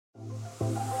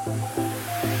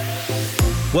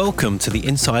Welcome to the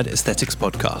Inside Aesthetics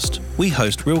podcast. We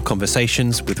host real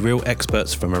conversations with real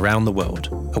experts from around the world.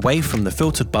 Away from the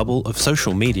filtered bubble of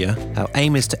social media, our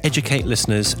aim is to educate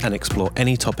listeners and explore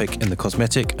any topic in the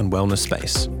cosmetic and wellness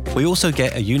space. We also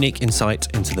get a unique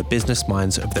insight into the business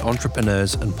minds of the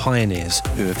entrepreneurs and pioneers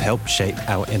who have helped shape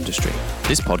our industry.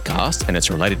 This podcast and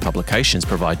its related publications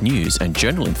provide news and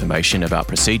journal information about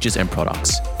procedures and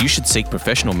products. You should seek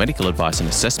professional medical advice and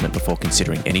assessment before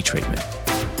considering any treatment.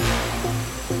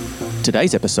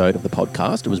 Today's episode of the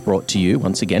podcast was brought to you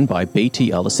once again by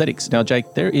BTL Aesthetics. Now,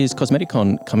 Jake, there is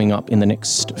CosmeticCon coming up in the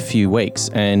next few weeks,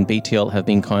 and BTL have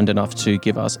been kind enough to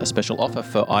give us a special offer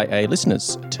for IA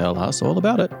listeners. Tell us all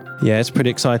about it. Yeah, it's pretty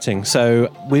exciting.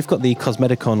 So we've got the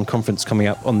CosmeticCon conference coming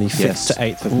up on the 5th to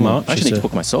 8th of March. I actually need to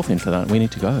book myself in for that. We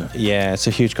need to go. Yeah, it's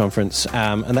a huge conference,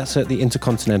 and that's at the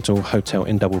Intercontinental Hotel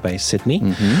in Double Bay, Sydney.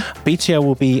 BTL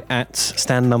will be at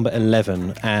stand number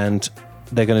 11, and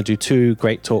they're going to do two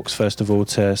great talks, first of all,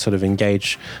 to sort of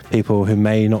engage people who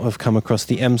may not have come across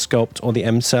the M-Sculpt or the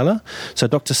M-Seller. So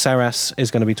Dr. Saras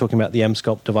is going to be talking about the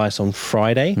M-Sculpt device on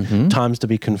Friday. Times to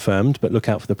be confirmed, but look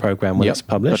out for the program when it's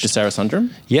published. Dr. Saras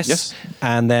Sundram? Yes.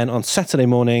 And then on Saturday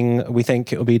morning, we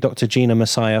think it will be Dr. Gina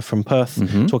Messiah from Perth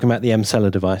talking about the M-Seller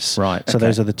device. Right. So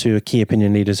those are the two key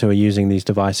opinion leaders who are using these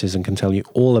devices and can tell you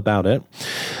all about it.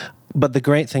 But the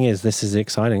great thing is, this is the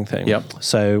exciting thing.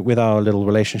 So with our little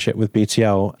relationship with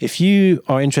BTL, if you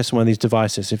are interested in one of these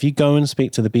devices, if you go and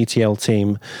speak to the BTL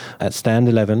team at stand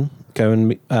 11, go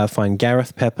and find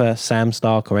Gareth Pepper, Sam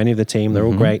Stark, or any of the team. They're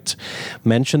all great.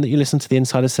 Mention that you listen to the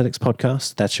Inside Aesthetics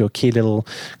podcast. That's your key little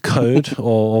code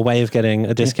or way of getting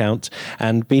a discount.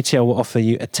 And BTL will offer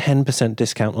you a 10%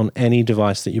 discount on any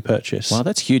device that you purchase. Wow,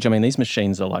 that's huge. I mean, these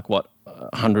machines are like,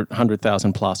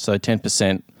 100,000 plus, so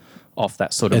 10% off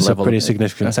that sort of it's level. It's a pretty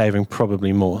significant saving,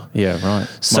 probably more. Yeah, right.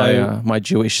 So my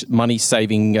Jewish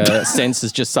money-saving sense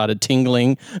has just started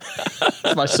tingling.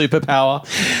 It's my superpower.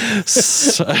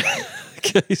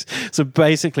 So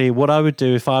basically, what I would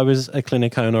do if I was a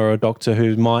clinic owner or a doctor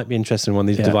who might be interested in one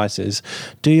of these devices,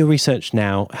 do your research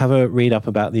now, have a read up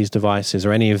about these devices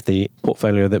or any of the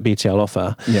portfolio that BTL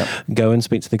offer. Go and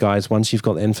speak to the guys once you've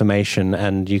got the information,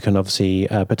 and you can obviously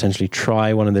potentially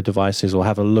try one of the devices or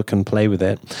have a look and play with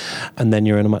it, and then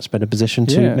you're in a much better position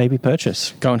to maybe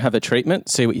purchase. Go and have a treatment,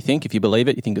 see what you think. If you believe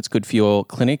it, you think it's good for your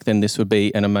clinic, then this would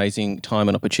be an amazing time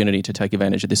and opportunity to take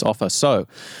advantage of this offer. So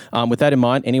with that in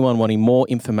mind, anyone wanting more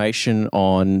information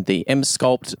on the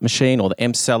M-Sculpt machine or the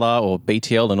M-Seller or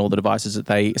BTL and all the devices that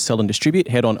they sell and distribute,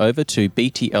 head on over to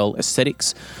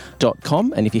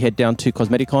btlaesthetics.com. And if you head down to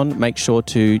CosmeticCon, make sure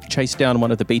to chase down one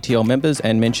of the BTL members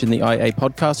and mention the IA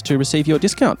podcast to receive your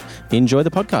discount. Enjoy the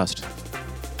podcast.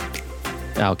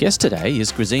 Our guest today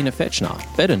is Grizina Fechner,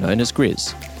 better known as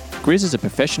Griz. Griz is a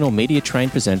professional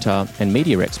media-trained presenter and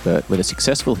media expert with a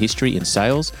successful history in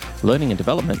sales, learning and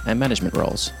development, and management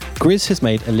roles. Griz has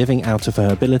made a living out of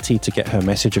her ability to get her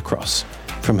message across.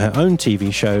 From her own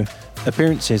TV show,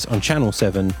 appearances on Channel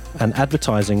 7, and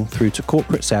advertising through to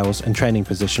corporate sales and training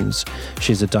positions,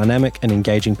 she's a dynamic and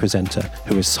engaging presenter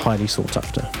who is highly sought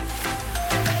after.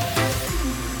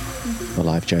 We're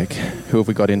live, Jake. Who have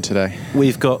we got in today?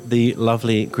 We've got the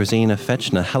lovely Grizina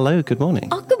Fechner. Hello, good morning.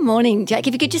 Oh, good morning, Jake.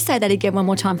 If you could just say that again one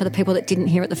more time for the people that didn't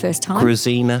hear it the first time.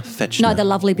 Grizina Fechner. No, the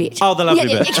lovely bit. Oh, the lovely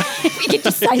bit. If you could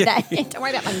just say that. Don't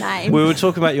worry about my name. We were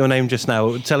talking about your name just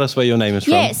now. Tell us where your name is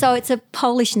from. Yeah, so it's a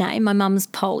Polish name. My mum's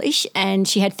Polish, and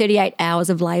she had 38 hours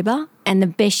of labour. And the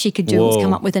best she could do was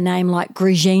come up with a name like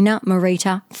Grizina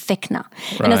Marita Fechner.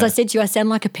 Right. And as I said to you, I sound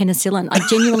like a penicillin. I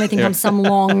genuinely think I'm some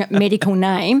long medical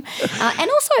name. And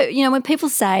also, you know, when people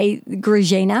say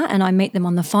Grizina and I meet them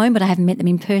on the phone, but I haven't met them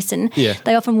in person,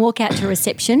 they often walk out to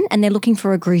reception and they're looking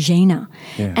for a Grizina.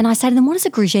 And I say to them, what does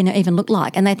a Grizina even look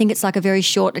like? And they think it's like a very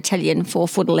short Italian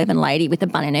 4'11" lady with a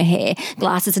bun in her hair,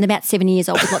 glasses, and about 7 years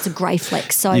old with lots of grey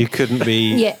flecks. So you couldn't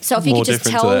be so if you could just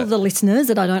tell the listeners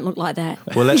that I don't look like that.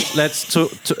 Well,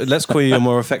 let's call you your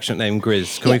more affectionate name,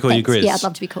 Griz. Can we call you Griz? Yeah, I'd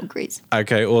love to be called Griz.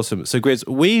 Okay, awesome. So, Griz,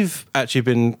 we've actually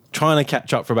been trying to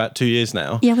catch up for about 2 years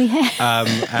now. Yeah, we have.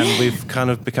 And we've kind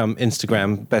of become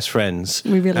Instagram best friends.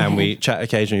 We really have. And we chat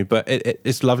occasionally, but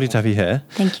it's lovely to have you here.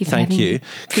 Thank you for having me.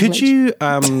 Could you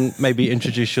maybe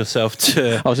introduce yourself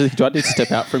to... I was just, do I need to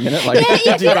step out for a minute? Like, do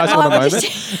you guys want a moment?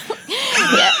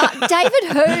 David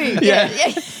who?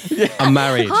 I'm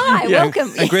married. Hi,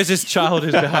 welcome. And Griz's child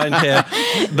is behind here.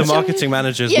 The marketing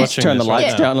manager is watching. Turn the this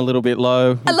lights right down a little bit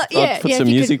low. Put some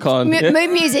music on. Mood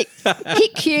music.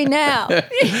 Hit cue now.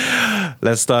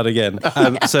 Let's start again.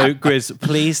 So, Griz,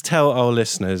 please tell our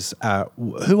listeners,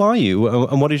 who are you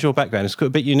and what is your background? It's a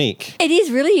bit unique. It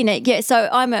is really unique. Yeah, so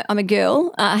I'm a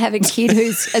girl. I have a kid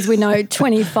who's, as we know,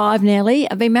 25 nearly.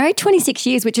 I've been married 26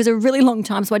 years, which is a really long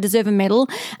time, so I deserve a medal.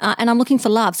 And I'm looking for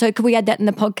love. So could we add that in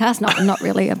the podcast? No, not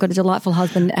really. I've got a delightful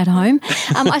husband at home.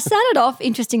 I started off,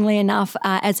 interestingly enough,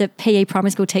 as a PE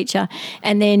primary school teacher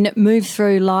and then moved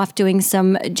through life doing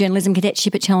some journalism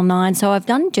cadetship at Channel 9. So I've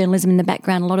done journalism in the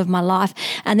background a lot of my life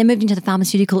and then moved into the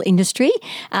pharmaceutical industry,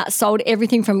 sold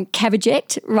everything from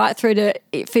Cabaject right through to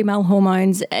female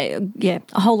hormones, a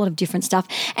whole lot of different stuff.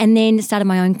 And then started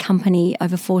my own company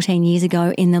over 14 years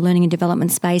ago in the learning and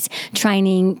development space,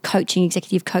 training, coaching,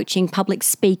 executive coaching, public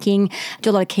speaking, do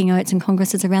a lot of keynotes and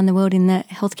congresses around the world in the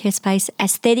healthcare space.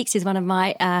 Aesthetics is one of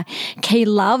my key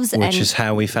loves. Which is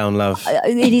how we found love.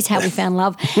 It is how we found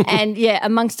love. And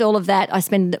amongst all of that, I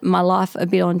spend my life a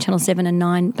bit on Channel 7 and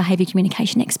 9, behaviour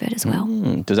communication expert as well.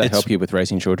 Does that help you with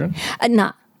raising children?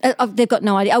 No. They've got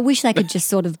no idea. I wish they could just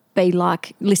sort of be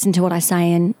like, listen to what I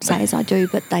say and say as I do,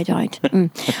 but they don't.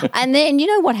 And then, you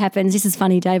know what happens, this is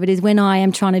funny, David, is when I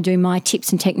am trying to do my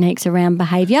tips and techniques around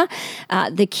behaviour,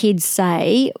 the kids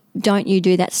say, don't you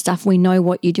do that stuff. We know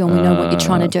what you do and we know what you're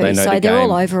trying to do. So they're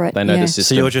all over it. They know the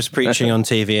system. So you're just preaching on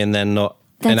TV and then not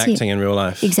enacting in real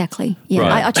life? Exactly. Yeah.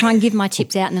 Right. I try and give my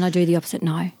tips out and then I do the opposite.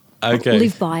 No. Okay.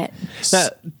 Live by it. Now,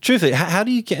 truthfully, how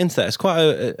do you get into that? It's quite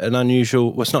an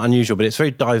unusual, well, it's not unusual, but it's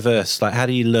very diverse. Like, how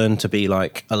do you learn to be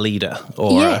like a leader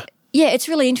or Yeah, it's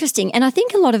really interesting. And I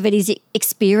think a lot of it is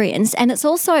experience. And it's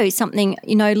also something,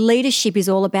 leadership is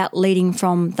all about leading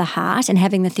from the heart and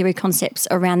having the theory concepts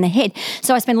around the head.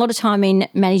 So I spend a lot of time in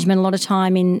management, a lot of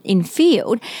time in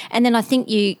field. And then I think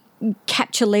you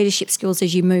capture leadership skills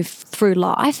as you move through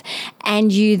life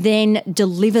and you then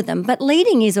deliver them. But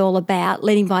leading is all about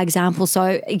leading by example.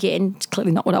 So again, it's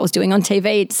clearly not what I was doing on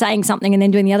TV, it's saying something and then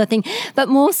doing the other thing, but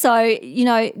more so,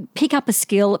 pick up a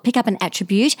skill, pick up an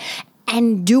attribute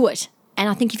and do it. And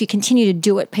I think if you continue to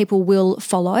do it, people will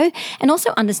follow. And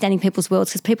also understanding people's worlds,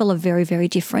 because people are very, very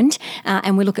different.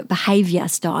 And we look at behaviour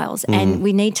styles and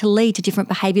we need to lead to different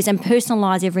behaviours and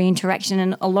personalise every interaction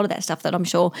and a lot of that stuff that I'm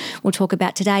sure we'll talk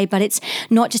about today. But it's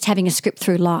not just having a script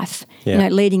through life. Yeah.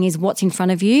 Leading is what's in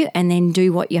front of you and then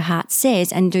do what your heart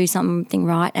says and do something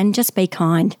right and just be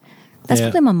kind. That's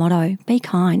probably my motto, be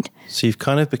kind. So you've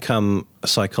kind of become a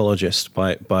psychologist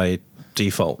by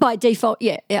default. By default,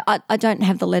 yeah. I don't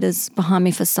have the letters behind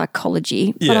me for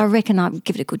psychology, but I reckon I'd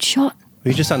give it a good shot.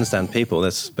 You just understand people.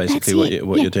 That's basically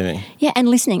what you're doing. Yeah, and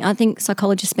listening. I think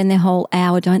psychologists spend their whole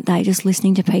hour, don't they, just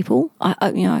listening to people.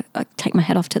 I take my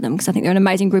hat off to them because I think they're an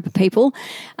amazing group of people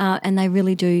and they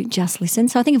really do just listen.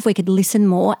 So I think if we could listen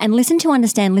more and listen to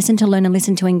understand, listen to learn and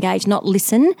listen to engage, not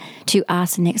listen to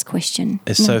ask the next question.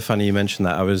 It's so funny you mentioned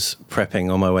that. I was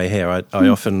prepping on my way here. I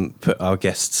often put our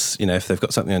guests, if they've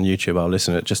got something on YouTube, I'll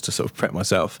listen to it just to sort of prep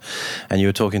myself. And you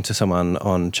were talking to someone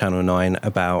on Channel 9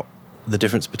 about the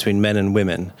difference between men and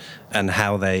women and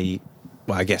how they,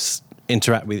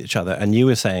 interact with each other. And you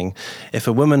were saying, if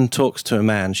a woman talks to a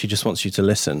man, she just wants you to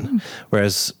listen.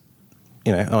 Whereas,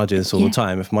 and I do this all the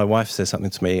time. If my wife says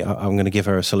something to me, I'm going to give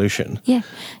her a solution. Yeah.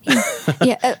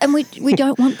 And we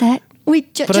don't want that.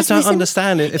 But I don't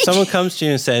understand it. If someone comes to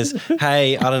you and says,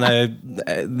 hey, I don't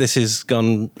know, this has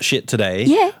gone shit today.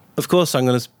 Yeah. Of course, I'm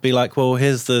going to be like, well,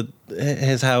 here's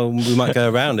how we might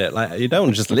go around it. Like, you don't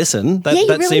want to just listen. That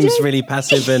really seems really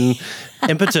passive and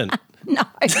impotent. No,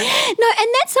 and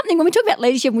that's something when we talk about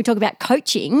leadership and we talk about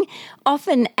coaching,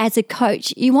 often as a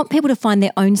coach, you want people to find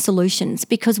their own solutions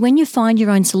because when you find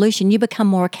your own solution, you become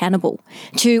more accountable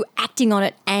to acting on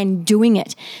it and doing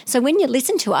it. So when you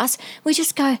listen to us, we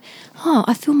just go, oh,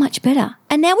 I feel much better.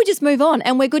 And now we just move on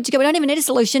and we're good to go. We don't even need a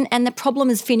solution and the problem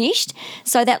is finished.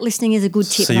 So that listening is a good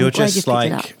tip. So you're just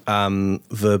like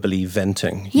verbally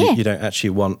venting. Yeah. You don't actually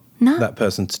want that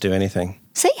person to do anything.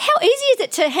 See, how easy is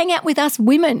it to hang out with us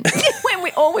women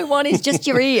when all we want is just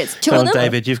your ears? Well,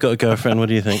 David, you've got a girlfriend. What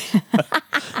do you think?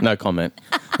 No comment.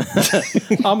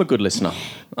 I'm a good listener.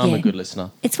 I'm a good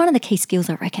listener. It's one of the key skills,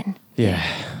 I reckon. Yeah.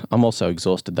 I'm also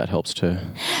exhausted. That helps too.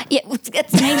 Yeah,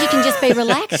 it means you can just be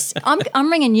relaxed.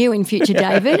 I'm ringing you in future,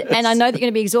 David, and I know that you're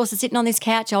going to be exhausted sitting on this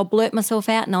couch. I'll blurt myself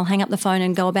out and I'll hang up the phone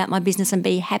and go about my business and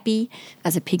be happy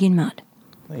as a pig in mud.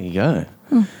 There you go.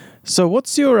 So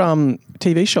what's your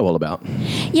TV show all about?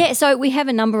 Yeah, so we have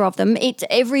a number of them.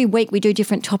 Every week we do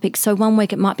different topics. So one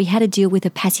week it might be how to deal with a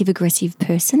passive-aggressive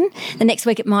person. The next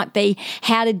week it might be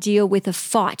how to deal with a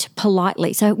fight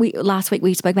politely. So last week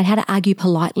we spoke about how to argue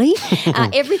politely.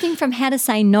 Everything from how to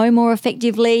say no more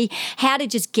effectively, how to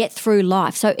just get through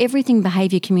life. So everything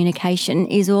behaviour communication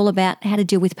is all about how to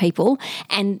deal with people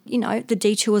and, the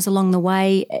detours along the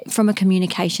way from a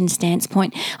communication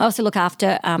standpoint. I also look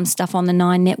after stuff on the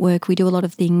Nine Network. We do a lot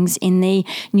of things in the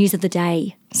news of the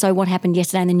day. So what happened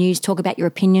yesterday in the news, talk about your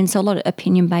opinion. So a lot of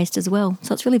opinion-based as well.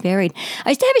 So it's really varied. I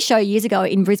used to have a show years ago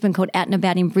in Brisbane called Out and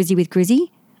About in Brizzy with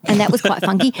Grizzy. And that was quite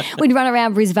funky. We'd run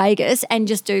around Bris Vegas and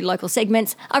just do local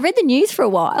segments. I read the news for a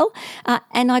while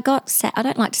and I got I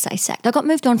don't like to say sacked. I got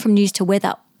moved on from news to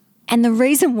weather. And the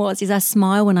reason is I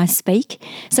smile when I speak.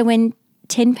 So when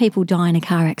 10 people die in a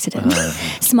car accident,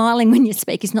 smiling when you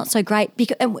speak is not so great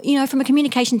because, from a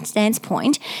communication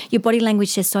standpoint, your body language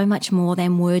says so much more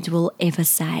than words will ever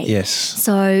say. Yes.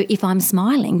 So if I'm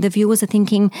smiling, the viewers are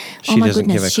thinking, oh my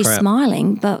goodness, she's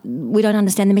smiling, but we don't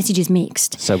understand, the message is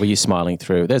mixed. So were you smiling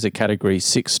through? There's a Category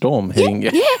 6 storm hitting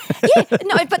you. Yeah.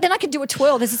 No, but then I could do a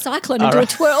twirl. There's a cyclone and do a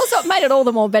twirl. So it made it all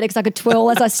the more better because I could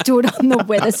twirl as I stood on the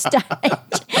weather stage.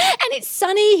 And it's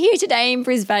sunny here today in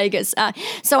Bris Vegas.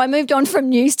 So I moved on from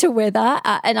news to weather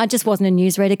and I just wasn't a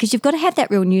newsreader because you've got to have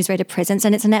that real newsreader presence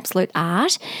and it's an absolute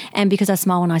art. And because I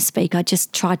smile when I speak, I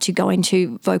just tried to go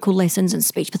into vocal lessons and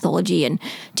speech pathology and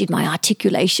did my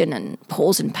articulation and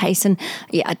pause and pace and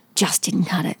I just didn't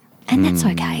cut it. And that's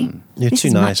okay. You're this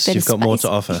too nice. You've got more to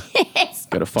offer. Yes.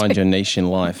 Got to find your niche in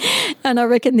life. And I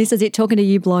reckon this is it, talking to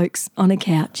you blokes on a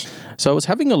couch. So I was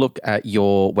having a look at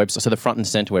your website, so the Front and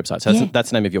Centre website. So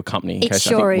that's the name of your company, in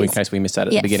case we missed that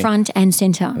at the beginning. Front and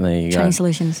Centre Training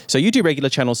Solutions. So you do regular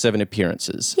Channel 7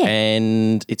 appearances. Yeah.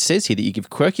 And it says here that you give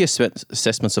quirky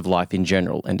assessments of life in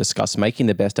general and discuss making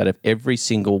the best out of every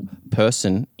single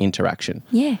person interaction.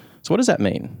 Yeah. So what does that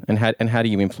mean and how do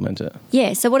you implement it?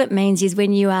 Yeah, so what it means is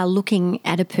when you are looking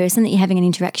at a person that you're having an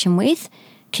interaction with,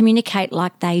 communicate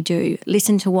like they do,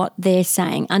 listen to what they're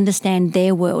saying, understand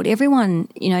their world. Everyone,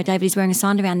 David is wearing a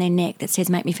sign around their neck that says,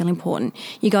 make me feel important.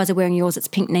 You guys are wearing yours, it's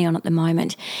pink neon at the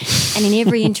moment. And in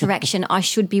every interaction, I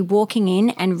should be walking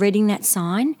in and reading that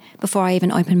sign before I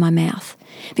even open my mouth.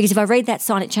 Because if I read that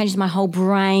sign, it changes my whole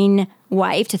brain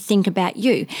wave to think about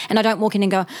you. And I don't walk in and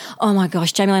go, oh my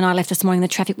gosh, Jamie and I left this morning, the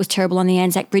traffic was terrible on the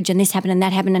Anzac Bridge and this happened and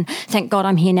that happened and thank God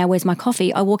I'm here now, where's my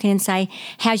coffee? I walk in and say,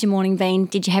 how's your morning been?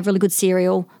 Did you have really good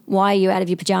cereal? Why are you out of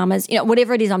your pajamas?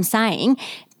 Whatever it is I'm saying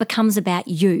becomes about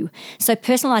you. So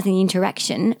personalising the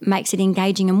interaction makes it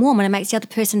engaging and warm and it makes the other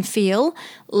person feel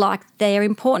like they're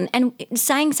important. And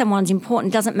saying someone's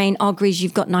important doesn't mean, oh, Grizz,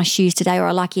 you've got nice shoes today or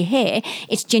I like your hair.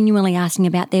 It's genuinely asking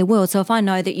about their world. So if I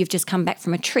know that you've just come back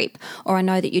from a trip or I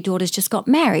know that your daughter's just got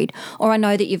married or I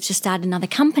know that you've just started another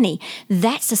company,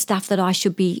 that's the stuff that I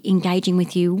should be engaging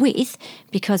with you with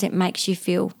because it makes you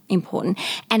feel important.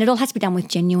 And it all has to be done with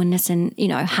genuineness and,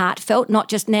 heartfelt, not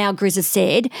just now Grizz has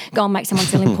said, go and make someone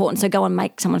feel important, so go and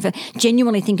make someone feel,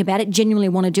 genuinely think about it, genuinely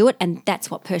want to do it, and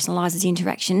that's what personalises the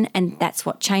interaction and that's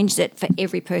what changes it for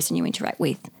every person you interact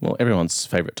with. Well, everyone's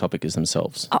favourite topic is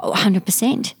themselves. Oh,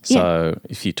 100%. So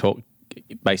if you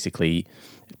basically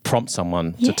prompt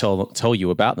someone to tell you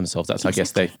about themselves, that's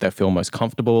exactly. I guess they feel most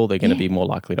comfortable, they're going to be more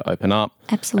likely to open up.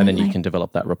 Absolutely. And then you can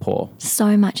develop that rapport.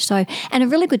 So much so. And a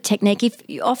really good technique,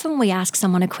 often we ask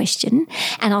someone a question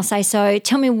and I'll say, so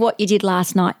tell me what you did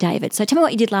last night, David. So tell me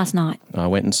what you did last night. I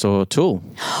went and saw Tool.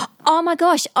 Oh my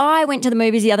gosh, I went to the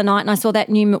movies the other night and I saw that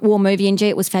new war movie and gee,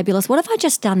 it was fabulous. What have I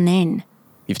just done then?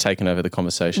 You've taken over the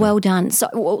conversation. Well done. So,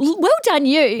 well done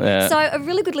you. Yeah. So a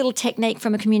really good little technique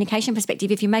from a communication perspective,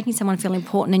 if you're making someone feel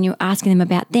important and you're asking them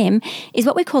about them, is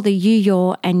what we call the you,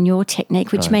 your and your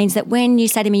technique, which means that when you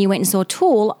say to me you went and saw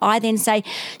Tool, I then say,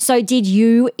 so did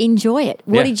you enjoy it?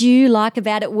 What did you like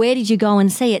about it? Where did you go and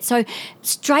see it? So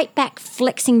straight back,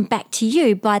 flexing back to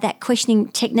you by that questioning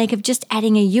technique of just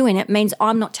adding a you in it means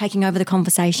I'm not taking over the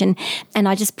conversation and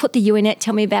I just put the you in it.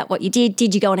 Tell me about what you did.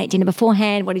 Did you go and eat dinner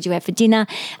beforehand? What did you have for dinner?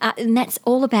 And that's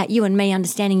all about you and me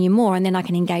understanding you more, and then I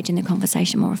can engage in the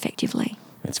conversation more effectively.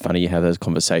 It's funny you have those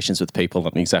conversations with people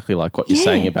and exactly like what you're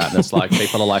saying about, and it's like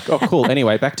people are like, oh, cool,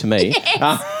 anyway, back to me.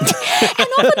 Yes. And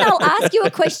often they'll ask you a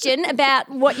question about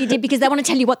what you did because they want to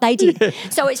tell you what they did. Yeah.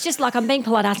 So it's just like I'm being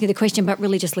polite asking you the question, but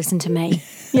really just listen to me.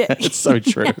 Yeah, it's so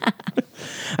true.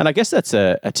 And I guess that's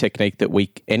a technique that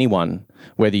anyone,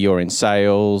 whether you're in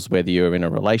sales, whether you're in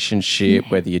a relationship,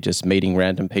 whether you're just meeting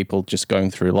random people, just going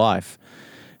through life,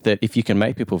 that if you can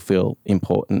make people feel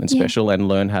important and special and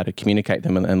learn how to communicate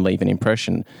them and leave an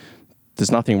impression,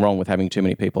 there's nothing wrong with having too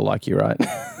many people like you, right?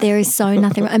 There is so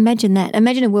nothing. Imagine that.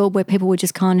 Imagine a world where people were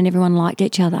just kind and everyone liked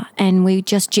each other and we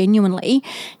just genuinely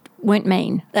weren't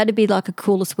mean. That'd be like the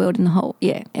coolest world in the whole,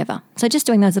 ever. So just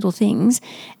doing those little things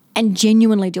and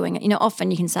genuinely doing it.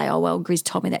 Often you can say, oh, well, Grizz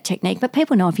told me that technique, but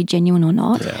people know if you're genuine or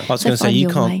not. Yeah. I was going to say, you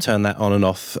can't turn that on and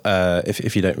off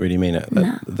if you don't really mean it.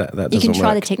 That doesn't You can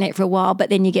try work. the technique for a while, but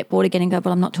then you get bored again and go,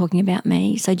 well, I'm not talking about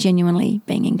me. So genuinely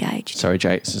being engaged. Sorry,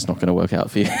 Jay, it's just not going to work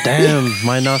out for you. Damn,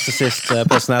 my narcissist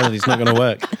personality is not going to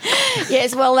work.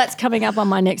 Yes, well, that's coming up on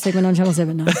my next segment on Channel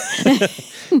 7 now.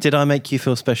 Did I make you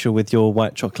feel special with your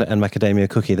white chocolate and macadamia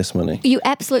cookie this morning? You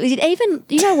absolutely did. Even,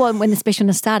 when the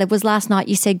specialness started was last night,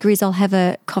 you said, Grizz, I'll have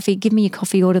a coffee. Give me your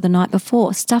coffee order the night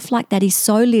before. Stuff like that is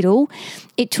so little.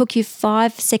 It took you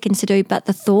 5 seconds to do, but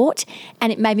the thought,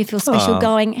 and it made me feel special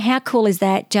going, how cool is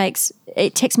that? Jake's,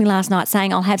 it texted me last night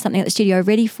saying, I'll have something at the studio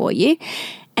ready for you.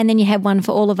 And then you have one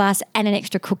for all of us and an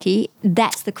extra cookie.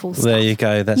 That's the cool stuff. There you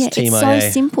go. That's Team it's IA. so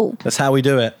simple. That's how we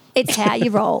do it. It's how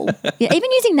you roll.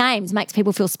 Even using names makes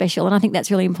people feel special. And I think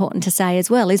that's really important to say as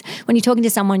well, is when you're talking to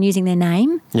someone using their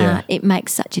name, it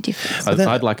makes such a difference.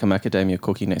 I'd like a macadamia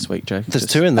cookie next week, Jake. There's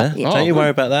 2 in there. Don't you worry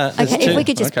about that. There's Okay, 2. if we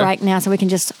could just break now so we can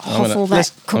just hoffle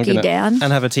that cookie down.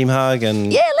 And have a team hug.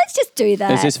 And Let's just do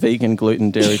that. Is this vegan,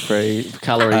 gluten, dairy-free,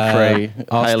 calorie-free,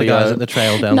 ask the guys at the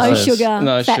trail no downstairs.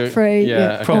 sugar, fat-free,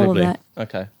 probably. all of that.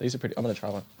 Okay, these are pretty. I'm going to try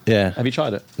one. Yeah. Have you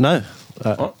tried it? No.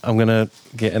 I'm going to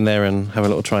get in there and have a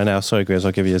little try now. Sorry, Grizz,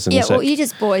 I'll give you this in a sec. Well, you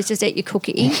boys just eat your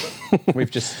cookie.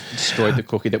 We've just destroyed the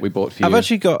cookie that we bought for you. I've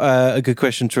actually got a good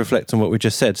question to reflect on what we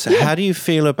just said. So how do you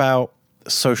feel about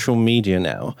social media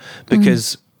now?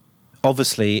 Because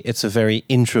obviously it's a very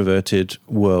introverted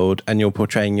world and you're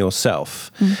portraying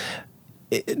yourself.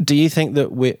 Do you think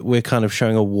that we're kind of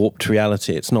showing a warped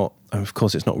reality? It's not, of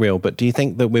course it's not real, but do you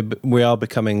think that we are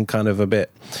becoming kind of a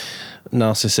bit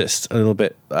narcissist, a little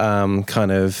bit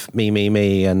kind of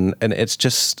me, and it's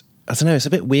just, I don't know, it's a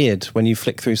bit weird when you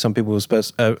flick through some people's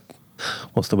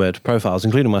profiles,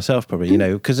 including myself probably,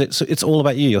 because it's all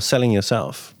about you. You're selling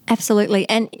yourself. Absolutely.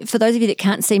 And for those of you that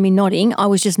can't see me nodding, I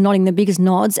was just nodding the biggest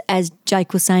nods as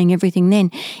Jake was saying everything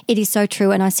then. It is so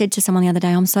true. And I said to someone the other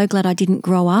day, I'm so glad I didn't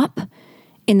grow up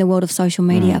in the world of social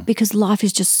media because life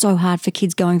is just so hard for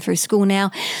kids going through school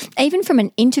now. Even from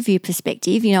an interview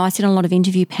perspective, I sit on a lot of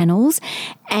interview panels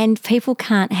and people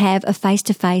can't have a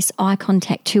face-to-face eye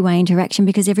contact two-way interaction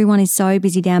because everyone is so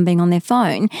busy down being on their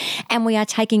phone, and we are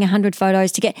taking 100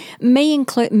 photos to get me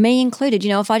included.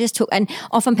 If I just took, and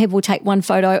often people will take one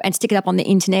photo and stick it up on the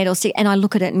internet and I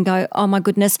look at it and go, oh my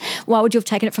goodness, why would you have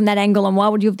taken it from that angle and why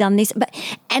would you have done this?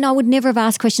 And I would never have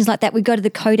asked questions like that. We'd go to the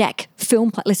Kodak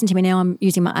film, listen to me now, I'm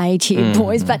using my age here,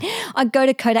 boys, but I'd go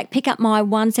to Kodak, pick up my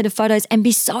one set of photos and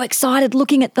be so excited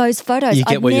looking at those photos. You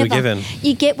get what you were given.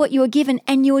 You get what you were given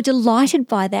and you were delighted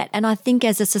by that. And I think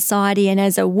as a society and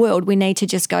as a world, we need to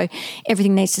just go,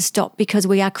 everything needs to stop because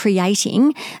we are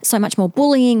creating so much more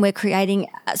bullying. We're creating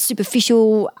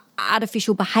superficial,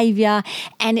 artificial behaviour,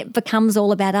 and it becomes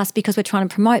all about us because we're trying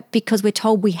to promote, because we're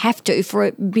told we have to for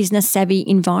a business savvy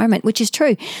environment, which is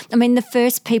true. I mean, the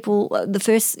first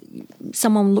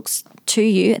someone looks to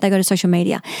you, they go to social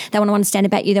media. They want to understand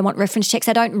about you. They want reference checks.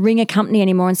 They don't ring a company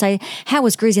anymore and say, how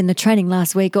was Grizz in the training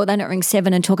last week? Or they don't ring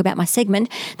 7 and talk about my segment.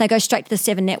 They go straight to the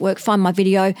 7 network, find my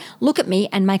video, look at me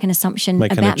and make an assumption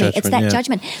about me. It's that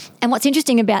judgment. And what's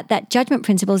interesting about that judgment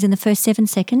principle is in the first 7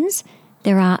 seconds,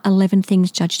 there are 11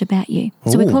 things judged about you.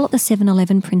 So we call it the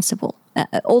 7-11 principle.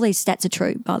 All these stats are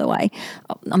true, by the way.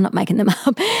 I'm not making them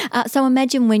up. So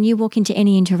imagine when you walk into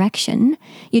any interaction,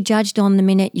 you're judged on the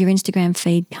minute your Instagram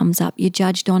feed comes up. You're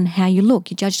judged on how you look.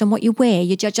 You're judged on what you wear.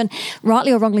 You're judged on,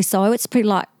 rightly or wrongly so, it's pretty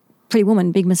like Pretty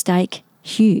Woman, big mistake,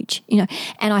 huge.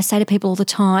 And I say to people all the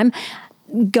time,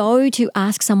 go to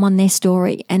ask someone their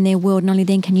story and their world, and only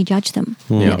then can you judge them.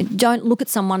 Don't look at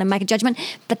someone and make a judgment.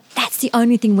 But that's the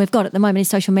only thing we've got at the moment is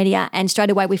social media, and straight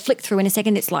away we flick through in a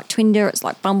second. It's like Twinder, it's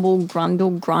like Bumble,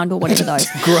 Grindr, whatever those.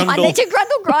 Grundle. I need to Grindle.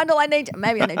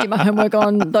 Maybe I need to do my homework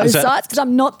on those sites because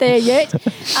I'm not there yet.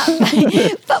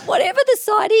 But whatever the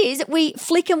site is, we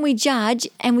flick and we judge,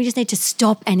 and we just need to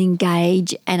stop and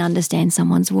engage and understand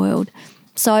someone's world.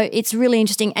 So it's really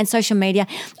interesting. And social media,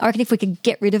 I reckon if we could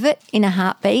get rid of it in a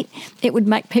heartbeat, it would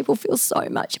make people feel so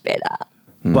much better.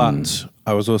 But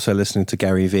I was also listening to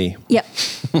Gary Vee. Yep.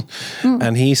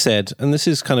 And he said, and this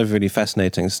is kind of really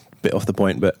fascinating, it's a bit off the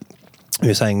point, but he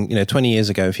was saying, 20 years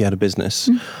ago, if you had a business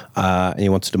and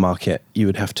you wanted to market, you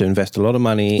would have to invest a lot of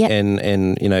money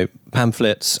in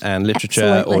pamphlets and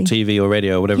literature or TV or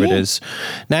radio or whatever it is.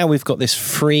 Now we've got this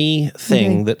free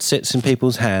thing that sits in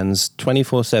people's hands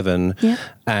 24/7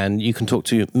 and you can talk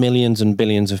to millions and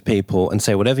billions of people and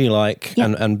say whatever you like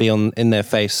and be in their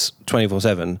face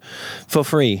 24/7 for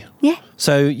free. Yeah.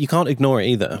 So you can't ignore it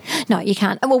either. No, you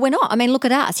can't. Well, we're not. I mean, look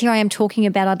at us. Here I am talking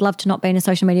about I'd love to not be in a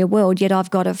social media world, yet I've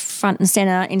got a front and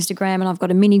centre Instagram and I've got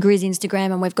a mini Grizz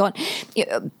Instagram, and we've got,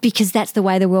 because that's the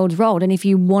way the world's rolled. And if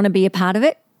you want to be a part of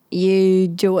it, you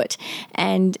do it.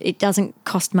 And it doesn't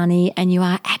cost money, and you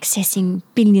are accessing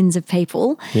billions of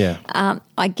people. Yeah.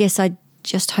 I guess I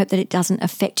just hope that it doesn't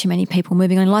affect too many people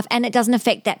moving on in life, and it doesn't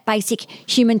affect that basic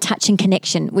human touch and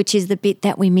connection, which is the bit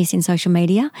that we miss in social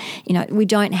media. You know, we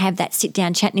don't have that sit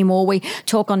down chat anymore. We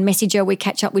talk on Messenger, we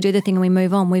catch up, we do the thing and we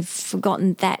move on. We've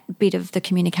forgotten that bit of the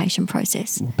communication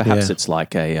process. Perhaps it's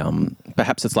like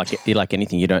like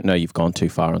anything. You don't know you've gone too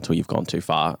far until you've gone too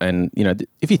far. And you know,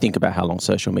 if you think about how long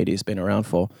social media has been around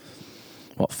for,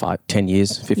 what, 5, 10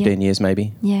 years, 15 years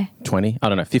maybe? Yeah. 20? I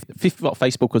don't know.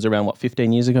 Facebook was around,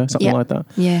 15 years ago? Something like that?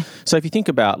 Yeah. So if you think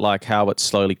about like how it's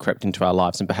slowly crept into our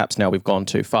lives, and perhaps now we've gone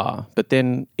too far, but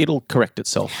then it'll correct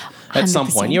itself at 100%. Some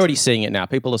point. You're already seeing it now.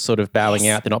 People are sort of bowing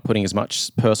out. They're not putting as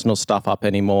much personal stuff up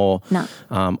anymore. No.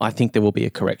 I think there will be a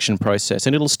correction process,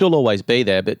 and it'll still always be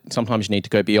there, but sometimes you need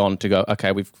to go beyond to go,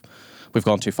 okay, we've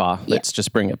gone too far. Let's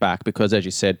just bring it back, because as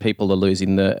you said, people are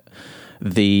losing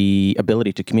the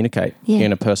ability to communicate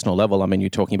in a personal level. I mean, you're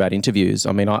talking about interviews.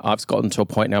 I mean, I've gotten to a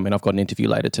point now, I've got an interview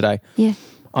later today. Yeah.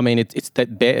 I mean, it's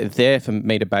that there for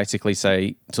me to basically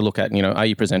say, to look at, you know, are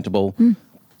you presentable?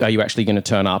 Are you actually going to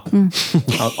turn up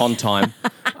on time?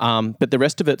 But the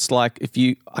rest of it's like,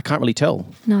 I can't really tell.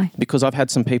 No. Because I've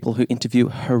had some people who interview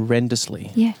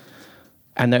horrendously. Yeah.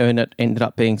 And they ended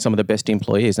up being some of the best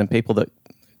employees, and people that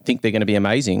think they're going to be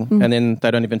amazing, and then they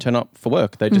don't even turn up for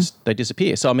work. They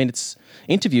disappear. So I mean,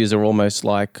 interviews are almost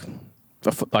like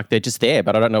they're just there,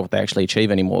 but I don't know what they actually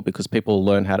achieve anymore, because people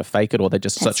learn how to fake it, or they're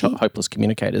just such hopeless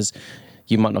communicaators.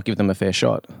 You might not give them a fair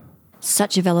shot.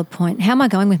 Such a valid point. How am I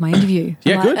going with my interview?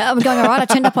 Good. I'm going all right. I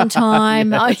turned up on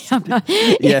time.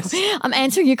 Yes. I'm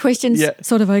answering your questions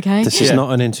sort of okay. This is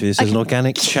not an interview. This is an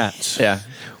organic chat. Yeah.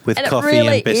 With and coffee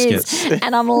really and biscuits. Is,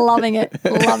 and I'm loving it.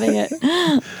 Loving it.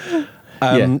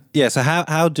 So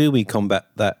how do we combat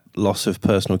that loss of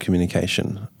personal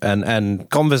communication and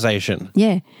conversation?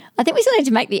 Yeah. I think we still need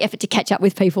to make the effort to catch up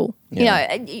with people.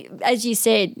 Yeah. You know, as you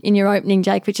said in your opening,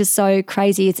 Jake, which is so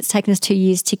crazy, is it's taken us 2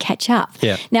 years to catch up.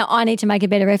 Yeah. Now, I need to make a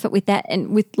better effort with that, and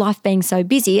with life being so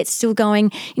busy, it's still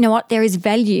going, you know what, there is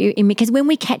value in me, because when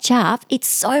we catch up, it's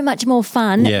so much more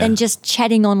fun than just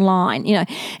chatting online. You know,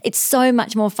 it's so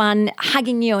much more fun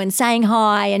hugging you and saying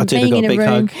hi and being in a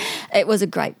room. Hug. It was a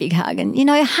great big hug. And, you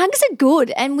know, hugs are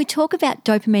good. And we talk about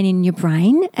dopamine in your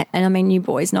brain. And I mean, you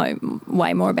boys know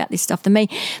way more about this stuff than me,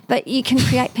 but you can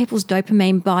create people's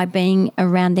dopamine by being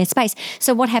around their space.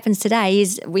 So what happens today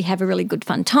is we have a really good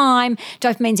fun time.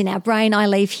 Dopamine's in our brain. I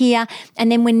leave here.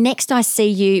 And then when next I see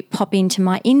you pop into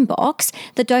my inbox,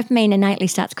 the dopamine innately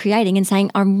starts creating and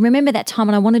saying, I remember that time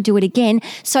and I want to do it again.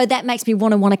 So that makes me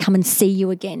want to come and see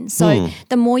you again. So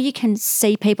the more you can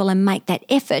see people and make that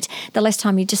effort, the less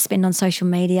time you just spend on social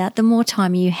media, the more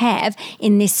time you have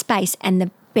in this space, and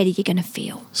the better you're going to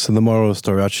feel. So the moral of the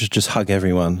story, I should just hug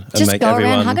everyone and just make go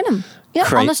everyone around hugging them. Yeah,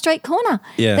 on the street corner.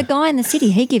 Yeah. The guy in the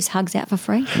city, he gives hugs out for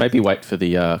free. Maybe wait for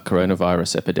the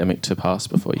coronavirus epidemic to pass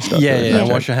before you start.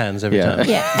 Wash your hands every time.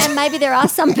 Yeah, and maybe there are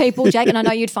some people, Jake, and I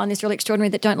know you'd find this really extraordinary,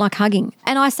 that don't like hugging.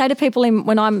 And I say to people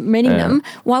when I'm meeting them,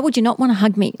 why would you not want to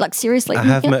hug me? Like, seriously. I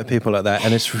have met people like that,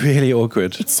 and it's really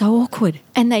awkward. It's so awkward.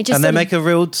 And they just make a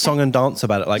real song and dance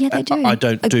about it. Like, they do. I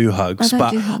don't do hugs,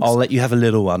 but I'll let you have a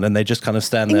little one. And they just kind of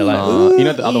stand there like, you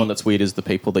know, the other one that's weird is the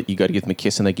people that you go to give them a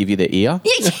kiss and they give you their ear.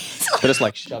 But it's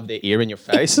like shove their ear in your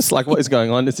face. It's like, what is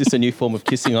going on? Is this a new form of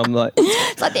kissing? I'm like,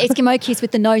 it's like the Eskimo kiss with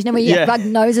the nose. Now where you rub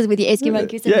noses with your Eskimo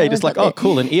kiss. Yeah, you're just like, oh,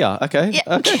 cool, an ear. Okay. Yeah.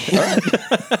 Okay. All right.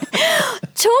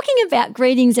 Talking about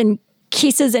greetings and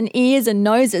kisses and ears and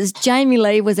noses, Jamie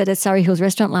Lee was at a Surrey Hills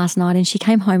restaurant last night, and she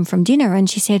came home from dinner and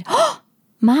she said, oh,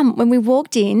 Mum, when we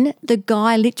walked in, the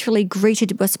guy literally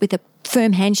greeted us with a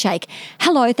firm handshake.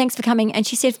 Hello, thanks for coming. And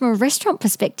she said, from a restaurant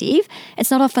perspective, it's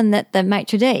not often that the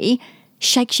maitre d'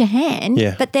 shakes your hand,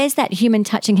 but there's that human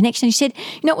touch and connection. She said,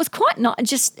 you know, it was quite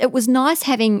nice. It was nice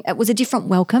having, it was a different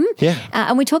welcome. Yeah.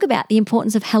 And we talk about the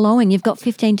importance of helloing. You've got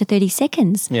 15 to 30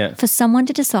 seconds for someone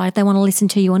to decide if they want to listen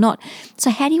to you or not.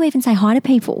 So how do you even say hi to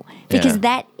people? Because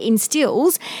that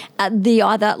instills the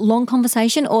either long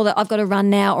conversation or that I've got to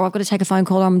run now, or I've got to take a phone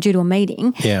call, or I'm due to a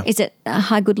meeting. Yeah. Is it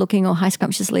hi good looking, or hi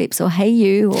scrumptious lips, or hey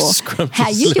you, or how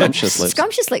you doing?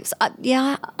 Scrumptious lips.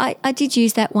 I did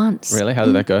use that once. Really? How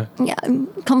did that go? Yeah.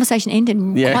 Conversation ended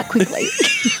quite quickly.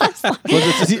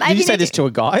 Did you say this to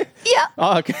a guy? Yeah.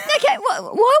 Oh, okay. Okay.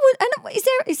 why would?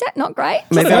 Is that not great?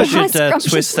 Maybe Just I high should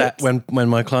scrumptious twist that lips. when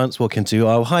my clients walk into,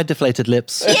 high deflated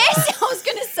lips. Yes, I was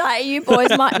going to say you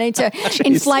boys might need to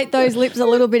inflate those lips a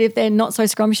little bit if they're not so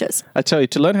scrumptious. I tell you,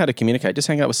 to learn how to communicate, just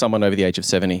hang out with someone over the age of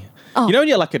 70. You know when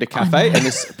you're like at a cafe and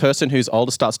this person who's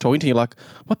older starts talking to you, like,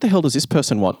 what the hell does this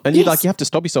person want? And you have to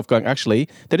stop yourself going, actually,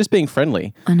 they're just being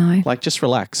friendly. I know. Like, just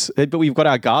relax. But we've got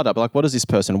our guard up. Like, what does this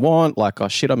person want? Like, oh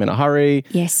shit, I'm in a hurry.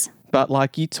 Yes. But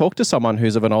like, you talk to someone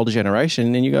who's of an older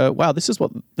generation and you go, wow, this is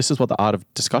what the art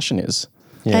of discussion is.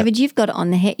 Yeah. David, you've got it on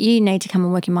the head. You need to come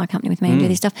and work in my company with me and do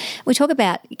this stuff. We talk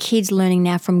about kids learning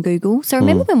now from Google. So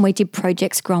remember when we did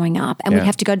projects growing up and we'd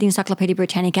have to go to the Encyclopedia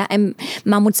Britannica and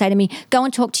Mum would say to me, go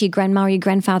and talk to your grandma or your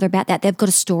grandfather about that. They've got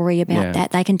a story about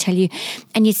that. They can tell you.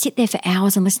 And you'd sit there for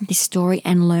hours and listen to this story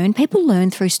and learn. People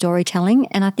learn through storytelling,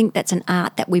 and I think that's an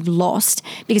art that we've lost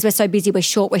because we're so busy, we're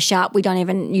short, we're sharp, we don't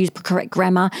even use correct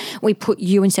grammar. We put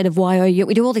you instead of Y-O-U.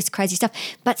 We do all this crazy stuff.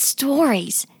 But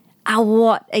stories are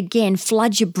what, again,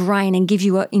 flood your brain and give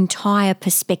you an entire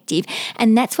perspective.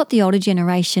 And that's what the older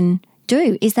generation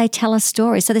do, is they tell us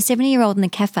stories. So the 70-year-old in the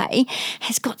cafe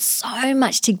has got so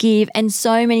much to give and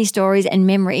so many stories and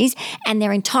memories, and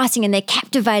they're enticing and they're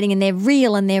captivating and they're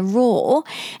real and they're raw,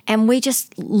 and we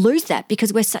just lose that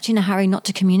because we're such in a hurry not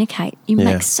to communicate. You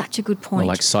make such a good point.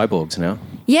 We're like cyborgs now.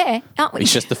 Yeah. Aren't we?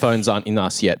 It's just the phones aren't in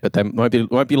us yet, but they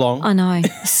won't be long. I know.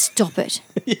 Stop it.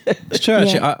 It's true,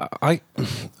 actually.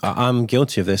 I'm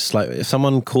guilty of this. Like, if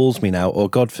someone calls me now, or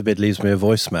God forbid leaves me a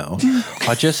voicemail,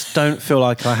 I just don't feel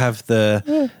like I have the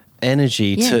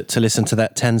energy to listen to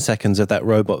that 10 seconds of that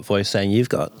robot voice saying you've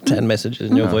got 10 messages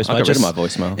in your voicemail. I got rid of my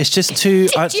voicemail. It's just too...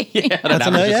 I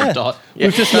don't know, Just a dot.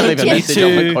 We've just not even a message.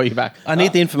 I'm going to call you back. I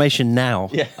need the information now.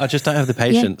 Yeah. I just don't have the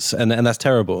patience, and that's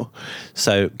terrible.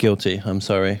 So guilty. I'm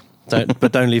sorry.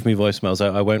 But don't leave me voicemails.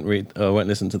 I won't read. I won't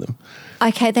listen to them.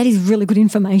 Okay, that is really good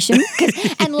information.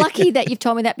 And lucky that you've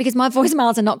told me that, because my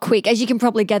voicemails are not quick. As you can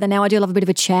probably gather now, I do love a bit of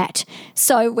a chat.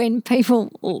 So when people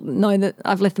know that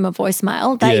I've left them a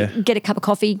voicemail, they get a cup of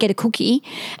coffee, get a cookie,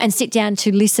 and sit down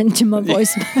to listen to my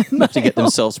voicemail. To get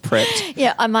themselves prepped.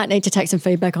 Yeah, I might need to take some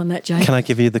feedback on that, Jay. Can I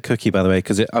give you the cookie, by the way?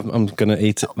 Because I'm going to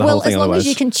eat the whole thing as long otherwise. as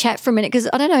you can chat for a minute, because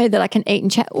I don't know that I can eat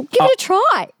and chat. Well, give it a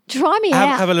try. Try me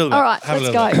out. Have a little bit. All right, let's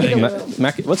go. Give it a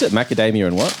whirl. What's it? Macadamia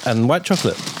and what? And white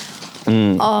chocolate.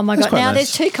 Oh my God. quite Now nice.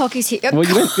 there's two cookies here. Well,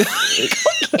 you went.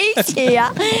 Cookies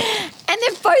here. And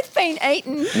they've both been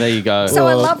eaten. There you go. So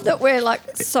I love that we're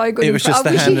like so good. It was just the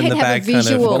I wish hand you in could the have bag a kind of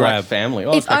visual. grab. Like family.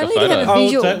 Oh, If let's take only a you photo. had a Oh,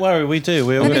 visual. don't worry. We do.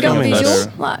 We're Have you got a filming visual?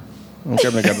 this. Like, I'm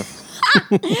grabbing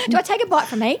do I take a bite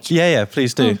from each? Yeah,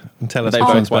 please do. And tell us They which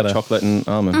both one's white better. chocolate and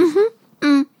almond.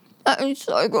 That is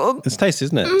so good. It's tasty,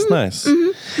 isn't it? It's nice.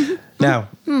 Now,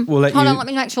 we'll let Hold you... on, let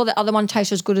me make sure the other one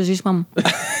tastes as good as this one.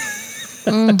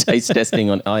 Taste testing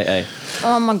on IA.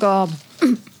 Oh my God.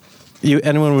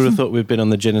 Anyone would have thought we'd been on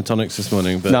the gin and tonics this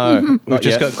morning, but No, we've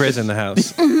just got Grizz in the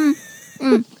house.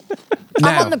 I'm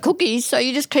Now, on the cookies, so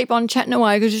you just keep on chatting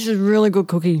away because this is a really good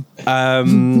cookie.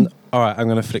 all right, I'm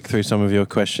going to flick through some of your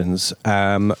questions.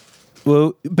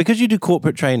 Well, because you do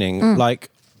corporate training,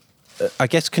 I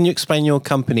guess, can you explain your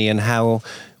company and how,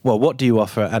 well, what do you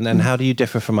offer and how do you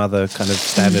differ from other kind of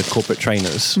standard corporate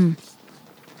trainers?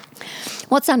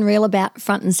 What's unreal about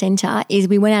Front and Centre is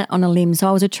we went out on a limb. So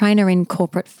I was a trainer in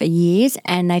corporate for years,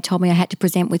 and they told me I had to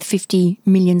present with 50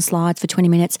 million slides for 20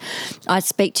 minutes. I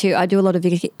do a lot of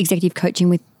executive coaching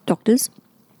with doctors,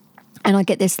 and I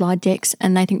get their slide decks,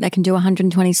 and they think they can do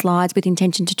 120 slides with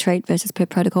intention to treat versus per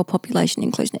protocol, population,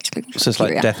 inclusion, exclusion. So it's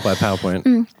like criteria. death by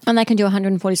PowerPoint. And they can do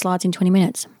 140 slides in 20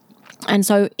 minutes. And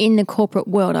so in the corporate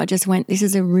world, I just went, this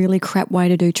is a really crap way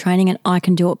to do training and I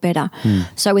can do it better.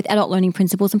 So with adult learning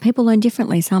principles, and people learn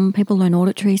differently. Some people learn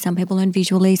auditory, some people learn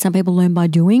visually, some people learn by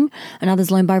doing, and others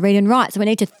learn by read and write. So we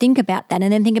need to think about that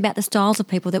and then think about the styles of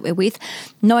people that we're with,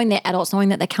 knowing they're adults, knowing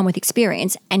that they come with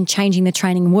experience and changing the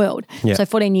training world. Yeah. So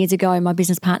 14 years ago, my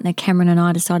business partner Cameron and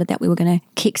I decided that we were going to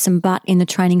kick some butt in the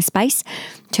training space,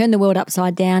 turn the world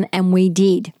upside down, and we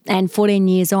did. And 14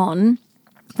 years on,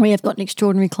 we have got an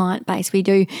extraordinary client base. We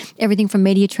do everything from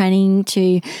media training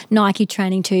to Nike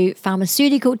training to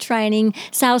pharmaceutical training,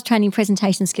 sales training,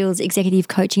 presentation skills, executive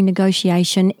coaching,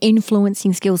 negotiation,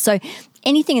 influencing skills. So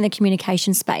anything in the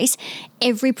communication space.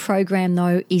 Every program,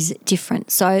 though, is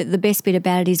different. So the best bit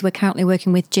about it is we're currently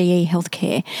working with GE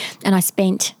Healthcare, and I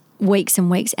spent weeks and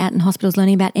weeks out in hospitals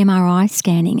learning about MRI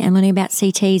scanning and learning about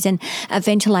CTs and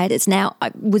ventilators. Now,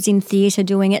 I was in theatre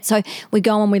doing it. So we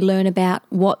go and we learn about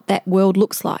what that world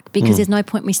looks like, because there's no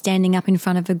point me standing up in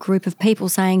front of a group of people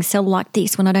saying sell like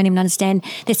this when I don't even understand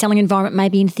their selling environment may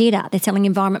be in theatre. Their selling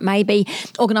environment may be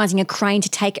organising a crane to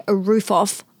take a roof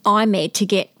off IMED to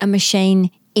get a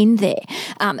machine in there,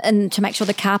 and to make sure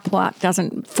the car park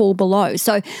doesn't fall below.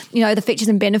 So, the features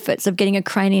and benefits of getting a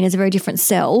cranium is a very different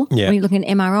sell when you're looking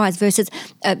at MRIs versus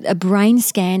a brain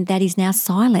scan that is now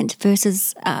silent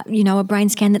versus, a brain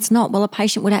scan that's not. Well, a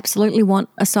patient would absolutely want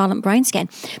a silent brain scan,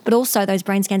 but also those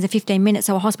brain scans are 15 minutes,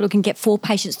 so a hospital can get 4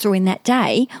 patients through in that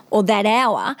day or that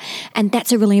hour, and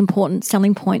that's a really important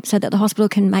selling point so that the hospital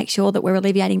can make sure that we're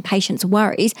alleviating patients'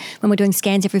 worries when we're doing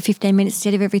scans every 15 minutes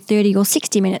instead of every 30 or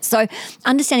 60 minutes. So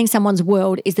understanding someone's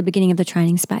world is the beginning of the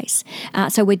training space.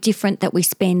 So we're different that we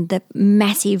spend the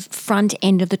massive front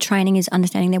end of the training is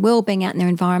understanding their world, being out in their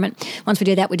environment. Once we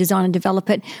do that, we design and develop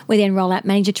it. We then roll out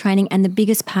manager training, and the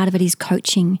biggest part of it is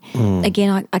coaching.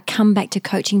 Again, I come back to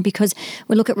coaching because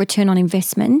we look at return on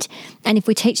investment, and if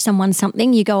we teach someone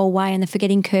something, you go away and the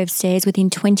forgetting curve says within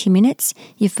 20 minutes,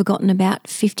 you've forgotten about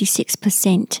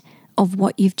 56% of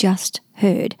what you've just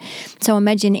heard. So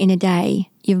imagine in a day,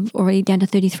 you're already down to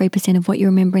 33% of what you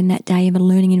remember in that day of a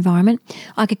learning environment.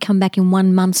 I could come back in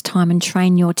 1 month's time and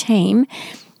train your team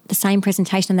the same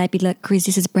presentation and they'd be like, Chris,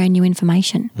 this is brand new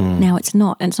information. Now it's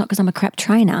not. And it's not because I'm a crap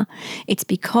trainer. It's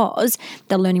because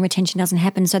the learning retention doesn't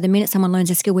happen. So the minute someone learns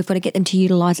a skill, we've got to get them to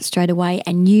utilise it straight away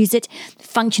and use it,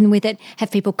 function with it,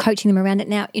 have people coaching them around it.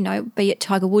 Now, be it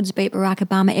Tiger Woods, be it Barack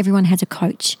Obama, everyone has a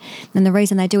coach. And the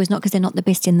reason they do is not because they're not the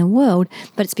best in the world,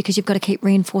 but it's because you've got to keep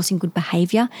reinforcing good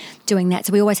behaviour doing that.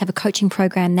 So we always have a coaching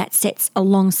program that sets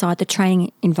alongside the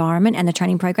training environment and the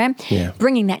training program,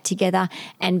 bringing that together.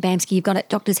 And Bamski, you've got it.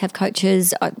 Doctors have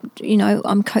coaches.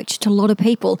 I'm coached to a lot of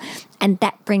people, and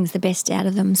that brings the best out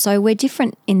of them. So we're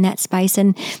different in that space,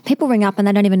 and people ring up and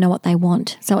they don't even know what they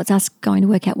want. So it's us going to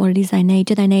work out what it is they need.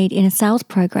 Do they need in a sales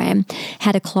program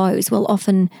how to close? Well,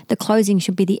 often the closing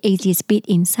should be the easiest bit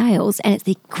in sales, and it's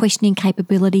the questioning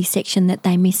capability section that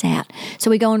they miss out. So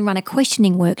we go and run a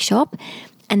questioning workshop,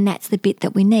 and that's the bit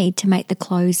that we need to make the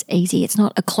close easy. It's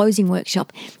not a closing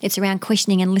workshop. It's around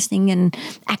questioning and listening and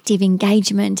active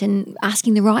engagement and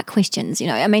asking the right questions.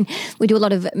 We do a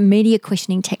lot of media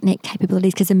questioning technique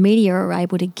capabilities because the media are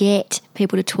able to get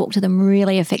people to talk to them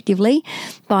really effectively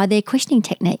by their questioning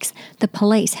techniques. The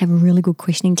police have really good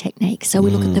questioning techniques. So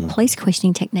we look at the police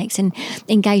questioning techniques and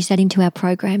engage that into our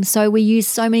program. So we use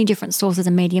so many different sources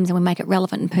and mediums, and we make it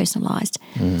relevant and personalised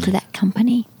to that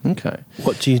company. Okay.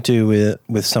 What do you do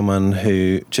with someone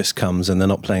who just comes and they're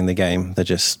not playing the game? They're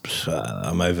just,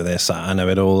 I'm over there, so I know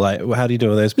it all. How do you do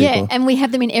with those people? Yeah, and we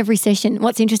have them in every session.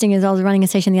 What's interesting is I was running a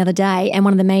session the other day, and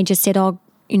one of the managers said,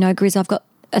 Grizz, I've got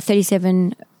a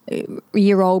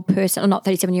 37-year-old person, or not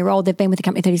 37-year-old, they've been with the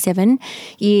company 37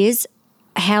 years.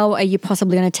 How are you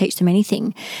possibly going to teach them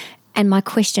anything? And my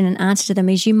question and answer to them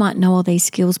is, you might know all these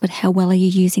skills, but how well are you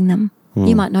using them?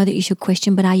 You might know that you should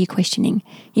question, but are you questioning?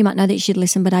 You might know that you should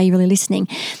listen, but are you really listening?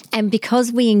 And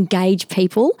because we engage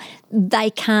people, they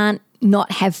can't not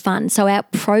have fun. So our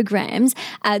programs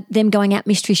are them going out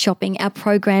mystery shopping. Our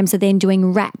programs are then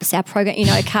doing raps. Our program,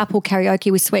 carpool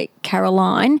karaoke with Sweet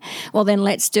Caroline. Well, then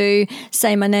let's do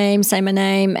say my name,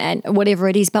 and whatever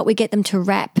it is. But we get them to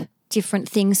rap different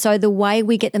things. So the way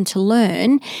we get them to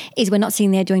learn is we're not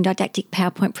sitting there doing didactic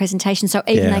PowerPoint presentations. So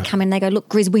even they come in, they go, look,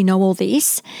 Grizz, we know all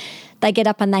this. They get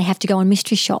up and they have to go on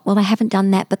mystery shop. Well, they haven't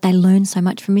done that, but they learn so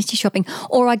much from mystery shopping.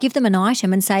 Or I give them an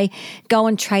item and say, go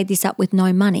and trade this up with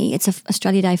no money. It's a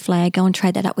Australia Day flag. Go and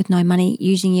trade that up with no money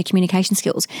using your communication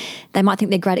skills. They might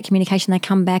think they're great at communication. They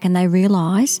come back and they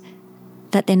realise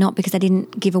that they're not, because they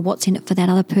didn't give a what's in it for that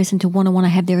other person to want to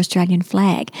have their Australian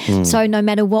flag. So no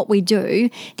matter what we do,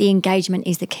 the engagement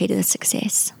is the key to the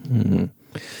success.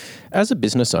 As a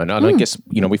business owner, and I guess,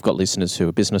 we've got listeners who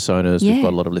are business owners, we've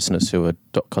got a lot of listeners who are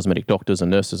cosmetic doctors and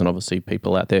nurses, and obviously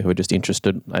people out there who are just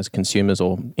interested as consumers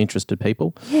or interested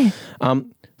people. Yeah.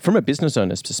 From a business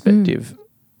owner's perspective,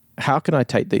 how can I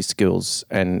take these skills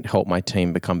and help my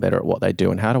team become better at what they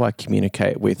do? And how do I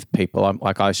communicate with people?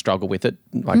 I struggle with it,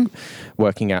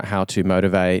 working out how to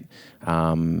motivate,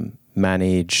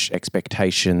 manage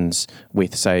expectations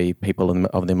with, say, people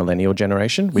of the millennial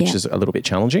generation, which is a little bit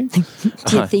challenging.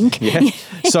 Do you think?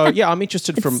 So, I'm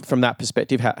interested from that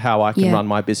perspective, how I can run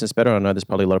my business better. I know there's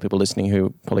probably a lot of people listening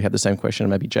who probably have the same question,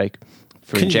 maybe Jake,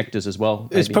 for injectors as well.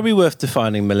 It's probably worth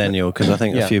defining millennial, because I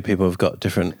think a few people have got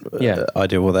different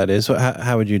idea what that is.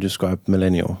 How would you describe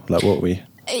millennial? Like what we...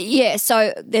 Yeah,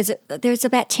 so there's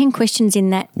about 10 questions in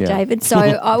that, David. So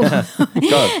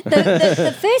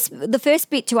the first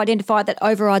bit to identify that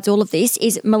overrides all of this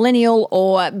is millennial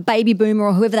or baby boomer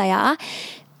or whoever they are.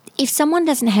 If someone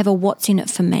doesn't have a what's in it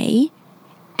for me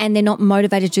and they're not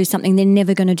motivated to do something, they're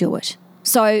never going to do it.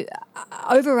 So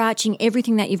overarching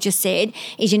everything that you've just said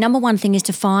is your number one thing is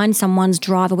to find someone's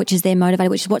driver, which is their motivator,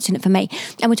 which is what's in it for me.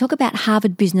 And we talk about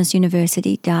Harvard Business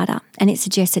University data. and it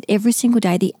suggests that every single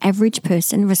day the average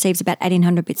person receives about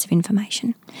 1,800 bits of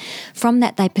information. From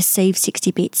that, they perceive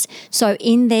 60 bits. So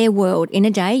in their world, in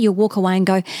a day, you'll walk away and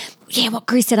go, yeah, what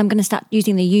Grizz said, I'm going to start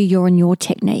using the you, your and your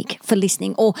technique for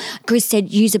listening. Or Grizz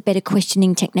said, use a better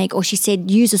questioning technique. Or she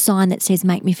said, use a sign that says,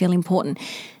 make me feel important.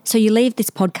 So you leave this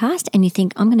podcast and you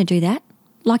think, I'm going to do that,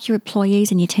 like your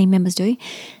employees and your team members do.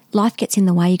 Life gets in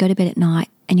the way. You go to bed at night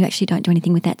and you actually don't do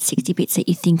anything with that 60 bits that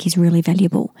you think is really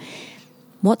valuable.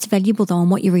 What's valuable, though, and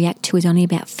what you react to is only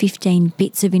about 15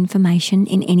 bits of information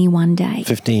in any one day.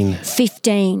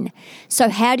 15. So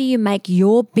how do you make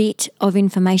your bit of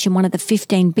information one of the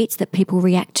 15 bits that people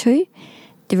react to?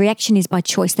 The reaction is by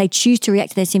choice. They choose to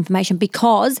react to this information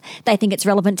because they think it's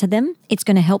relevant to them, it's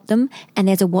going to help them, and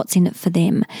there's a what's in it for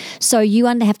them. So you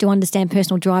have to understand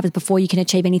personal drivers before you can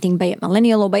achieve anything, be it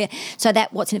millennial or be it. So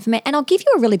that what's in it for me. And I'll give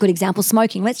you a really good example,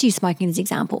 smoking. Let's use smoking as an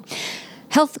example.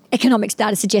 Health economics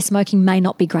data suggests smoking may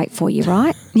not be great for you,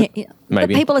 right? Yeah.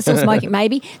 Maybe. But people are still smoking,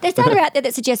 maybe. There's data out there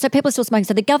that suggests, so people are still smoking.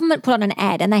 So the government put on an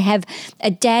ad and they have a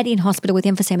dad in hospital with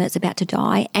emphysema that's about to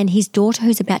die and his daughter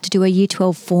who's about to do a Year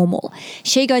 12 formal.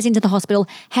 She goes into the hospital,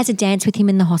 has a dance with him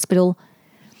in the hospital.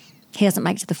 He doesn't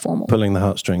make it to the formal. Pulling the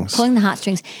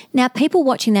heartstrings. Now, people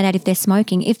watching that ad, if they're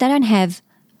smoking, if they don't have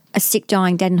a sick,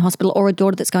 dying dad in hospital or a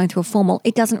daughter that's going through a formal,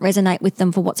 it doesn't resonate with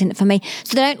them for what's in it for me.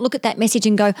 So they don't look at that message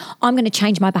and go, I'm going to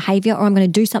change my behaviour or I'm going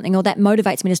to do something or that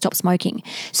motivates me to stop smoking.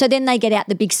 So then they get out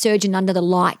the big surgeon under the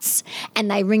lights and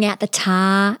they ring out the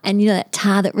tar and, you know, that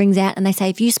tar that rings out and they say,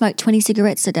 if you smoke 20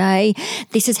 cigarettes a day,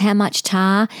 this is how much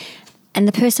tar. And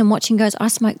the person watching goes, I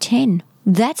smoke 10.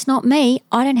 That's not me.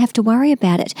 I don't have to worry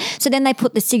about it. So then they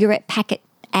put the cigarette packet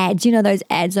ads, you know, those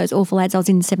ads, those awful ads. I was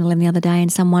in 7-Eleven the other day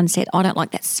and someone said, I don't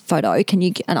like that photo. Can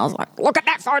you, and I was like, look at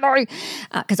that photo,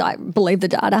 because I believe the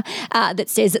data that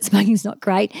says that smoking's not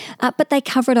great. But they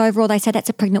cover it over or they say that's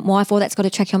a pregnant wife or that's got a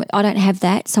tracheotomy. I don't have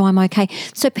that, so I'm okay.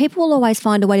 So people will always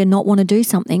find a way to not want to do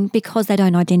something because they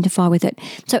don't identify with it.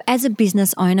 So as a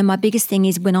business owner, my biggest thing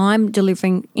is when I'm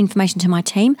delivering information to my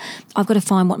team, I've got to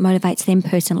find what motivates them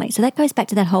personally. So that goes back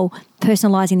to that whole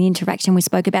personalising the interaction we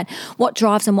spoke about. What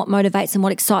drives them, what motivates them,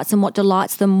 what excites them, what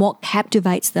delights them, what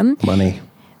captivates them.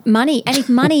 Money. And if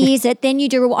money is it, then you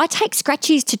do. I take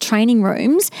scratchies to training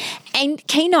rooms and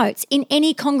keynotes. In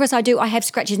any congress I do, I have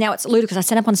scratchies. Now it's ludicrous. I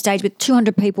stand up on stage with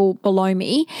 200 people below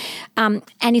me. And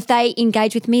if they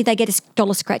engage with me, they get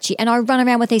 $1 scratchy. And I run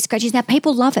around with these scratchies. Now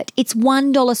people love it. It's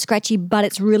 $1 scratchy, but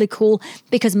it's really cool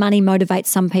because money motivates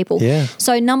some people. Yeah.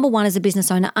 So number one as a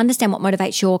business owner, understand what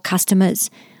motivates your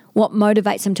customers. What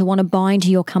motivates them to want to buy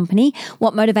into your company?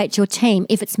 What motivates your team?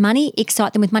 If it's money,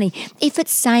 excite them with money. If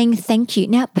it's saying thank you.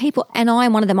 Now, people, and I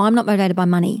am one of them, I'm not motivated by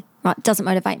money, right? It doesn't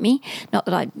motivate me. Not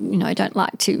that I, don't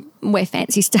like to wear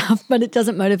fancy stuff, but it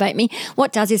doesn't motivate me.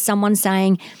 What does is someone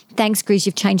saying, thanks, Grizz,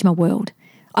 you've changed my world.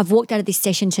 I've walked out of this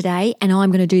session today and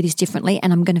I'm going to do this differently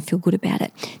and I'm going to feel good about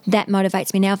it. That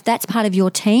motivates me. Now, if that's part of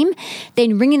your team,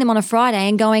 then ringing them on a Friday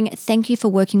and going, thank you for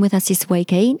working with us this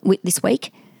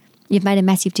week. You've made a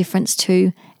massive difference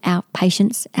to our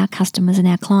patients, our customers and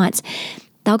our clients.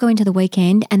 They'll go into the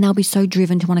weekend and they'll be so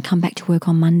driven to want to come back to work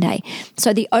on Monday.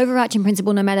 So the overarching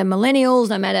principle, no matter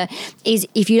millennials, is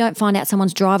if you don't find out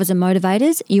someone's drivers and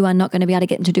motivators, you are not going to be able to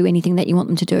get them to do anything that you want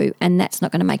them to do, and that's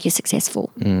not going to make you successful.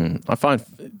 I find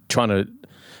trying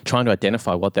to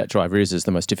identify what that driver is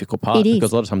the most difficult part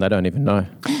because a lot of time they don't even know.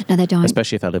 No, they don't.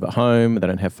 Especially if they live at home, they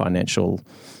don't have financial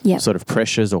sort of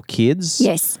pressures or kids.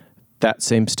 Yes. That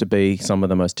seems to be some of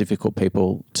the most difficult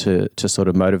people to sort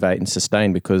of motivate and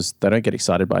sustain because they don't get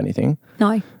excited by anything.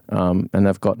 No. And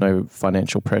they've got no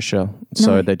financial pressure.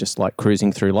 So they're just like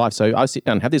cruising through life. So I sit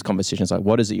down and have these conversations like,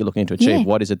 what is it you're looking to achieve? Yeah.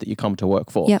 What is it that you come to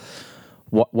work for? Yep.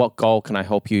 What goal can I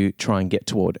help you try and get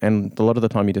toward? And a lot of the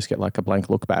time you just get like a blank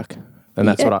look back. And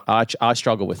that's what I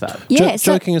struggle with that. Yeah,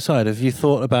 joking aside, have you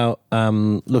thought about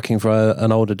looking for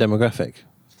an older demographic?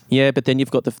 Yeah, but then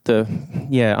you've got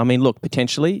look,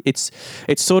 potentially it's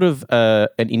sort of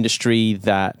an industry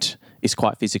that is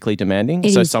quite physically demanding.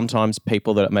 So sometimes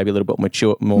people that are maybe a little bit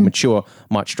more mature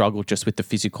might struggle just with the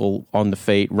physical on the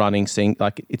feet, running, seeing,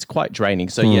 like it's quite draining.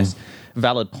 So yes,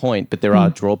 valid point, but there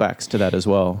are drawbacks to that as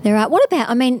well. There are. What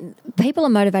about, people are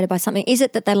motivated by something. Is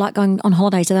it that they like going on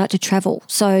holidays, they like to travel?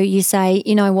 So you say,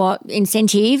 you know what,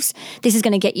 incentives, this is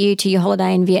going to get you to your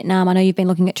holiday in Vietnam. I know you've been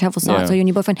looking at travel sites or you and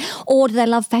your boyfriend. Or do they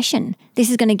love fashion?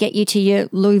 This is going to get you to your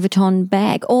Louis Vuitton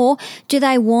bag. Or do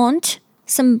they want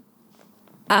some,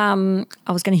 I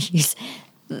was going to use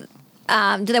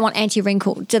Do they want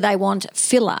anti-wrinkle? Do they want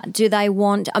filler? Do they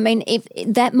want,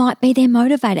 if that might be their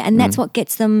motivator, and that's what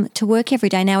gets them to work every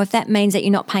day. Now, if that means that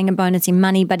you're not paying a bonus in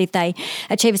money, but if they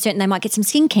achieve a certain, they might get some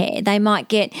skincare. They might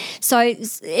get, so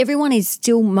everyone is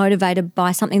still motivated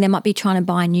by something. They might be trying to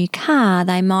buy a new car.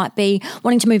 They might be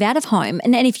wanting to move out of home.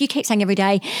 And if you keep saying every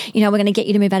day, we're going to get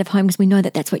you to move out of home because we know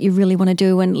that that's what you really want to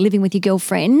do, and living with your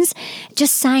girlfriends,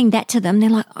 just saying that to them, they're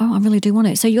like, oh, I really do want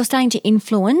to. So you're starting to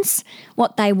influence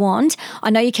what they want. I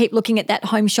know you keep looking at that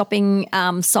home shopping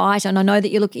site, and I know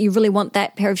that you really want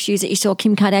that pair of shoes that you saw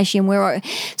Kim Kardashian wear.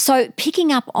 So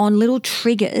picking up on little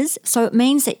triggers, so it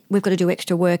means that we've got to do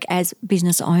extra work as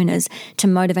business owners to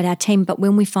motivate our team. But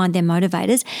when we find their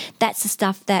motivators, that's the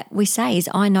stuff that we say is,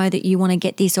 I know that you want to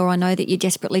get this, or I know that you're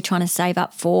desperately trying to save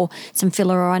up for some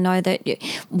filler, or I know that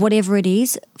whatever it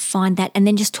is, find that and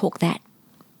then just talk that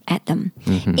at them.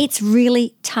 It's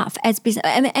really tough as business.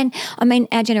 And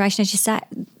our generation, as you say,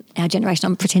 our generation,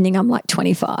 I'm pretending I'm like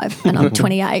 25 and I'm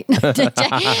 28.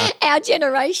 Our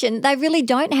generation, they really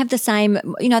don't have the same,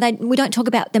 we don't talk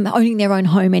about them owning their own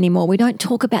home anymore. We don't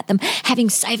talk about them having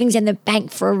savings in the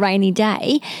bank for a rainy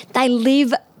day. They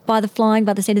live flying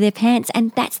by the seat of their pants,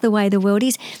 and that's the way the world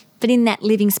is. But in that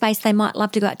living space, they might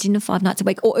love to go out to dinner 5 nights a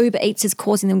week, or Uber Eats is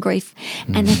causing them grief.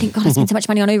 And they think, God, I spend so much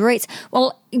money on Uber Eats.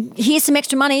 Well, here's some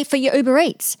extra money for your Uber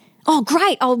Eats. Oh,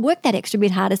 great, I'll work that extra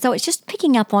bit harder. So it's just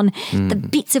picking up on the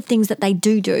bits of things that they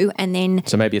do and then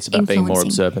So maybe it's about being more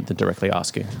observant than directly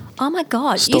asking. Oh, my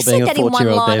God. You said that in one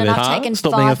line, David. And I've taken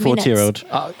Stop 5 being a minutes.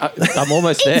 40-year-old. I'm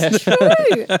almost there. It's true.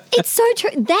 It's so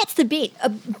true. That's the bit.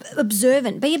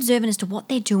 Observant. Be observant as to what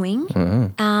they're doing.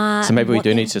 So maybe we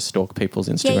do need to stalk people's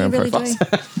Instagram profiles. Do.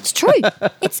 It's true.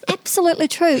 It's absolutely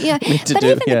true.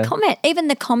 Even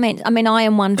the comment. I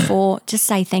am one for just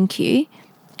say thank you,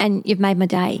 and you've made my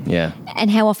day. Yeah. And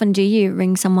how often do you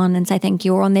ring someone and say thank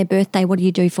you, or on their birthday, what do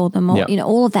you do for them? Or,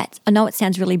 all of that. I know it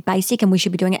sounds really basic and we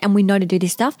should be doing it, and we know to do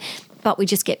this stuff, but we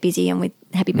just get busy, and with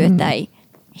happy birthday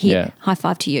here, high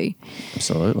five to you.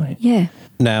 Absolutely. Yeah.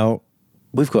 Now,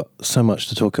 we've got so much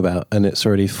to talk about, and it's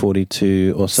already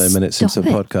 42 or so minutes into the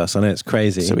podcast. I know it's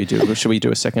crazy. So should we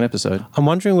do a second episode? I'm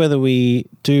wondering whether we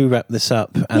do wrap this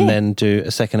up and then do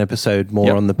a second episode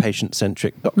more on the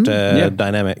patient-centric doctor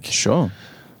dynamic. Sure.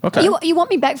 Okay. You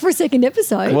want me back for a second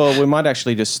episode? Well, we might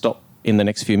actually just stop in the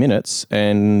next few minutes,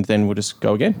 and then we'll just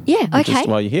go again. Yeah, okay. Just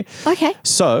while you're here. Okay.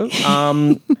 So,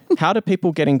 how do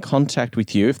people get in contact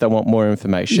with you if they want more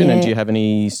information? Yeah. And do you have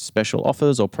any special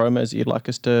offers or promos that you'd like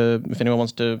us to, if anyone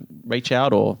wants to reach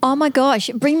out? Or Oh my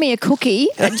gosh, bring me a cookie,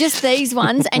 just these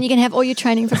ones, and you can have all your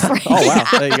training for free. Oh, wow.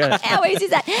 There you go. How easy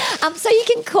is that? So you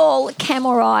can call Cam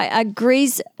or I,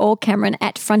 Grease or Cameron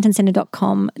at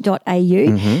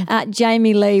frontandcentre.com.au.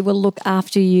 Jamie Lee will look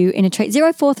after you in a treat.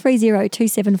 0430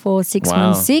 274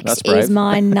 616 is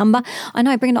my number. I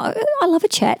know, bring it on. I love a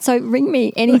chat, so ring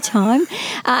me anytime.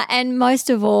 And most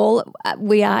of all,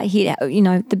 we are here.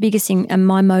 The biggest thing and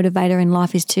my motivator in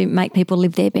life is to make people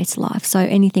live their best life. So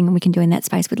anything we can do in that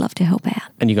space, we'd love to help out.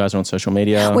 And you guys are on social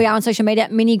media? We are on social media.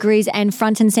 Mini Grease and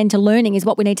Front and Centre Learning is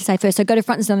what we need to say first. So go to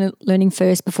Front and Centre Learning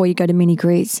first before you go to Mini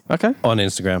Grease. Okay. On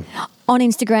Instagram. On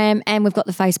Instagram, and we've got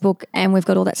the Facebook, and we've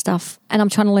got all that stuff. And I'm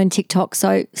trying to learn TikTok,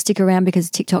 so stick around because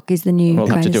TikTok is the new We'll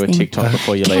have to do a thing. TikTok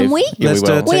before you leave. Can we? Yeah, Let's we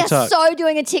do will. it. We are TikTok. so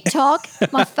doing a TikTok.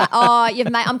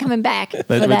 I'm coming back for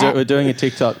that. We're doing a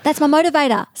TikTok. That's my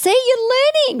motivator. See,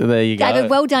 you're learning. There you go. David,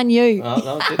 well done you.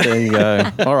 There you go.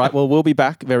 All right. Well, we'll be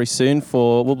back very soon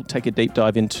we'll take a deep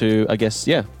dive into, I guess,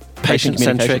 patient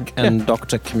Patient-centric and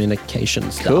doctor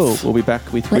communication stuff. Cool. We'll be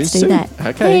back with Let's Grizz do soon. that.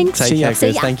 Okay. Thanks. Take See ya. care, See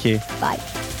Chris. ya. Thank you. Bye.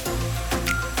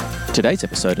 Today's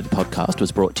episode of the podcast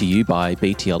was brought to you by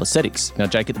BTL Aesthetics. Now,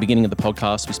 Jake, at the beginning of the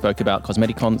podcast, we spoke about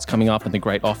Cosmeticon that's coming up and the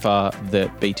great offer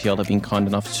that BTL have been kind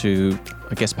enough to,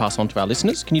 I guess, pass on to our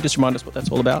listeners. Can you just remind us what that's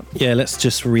all about? Yeah, let's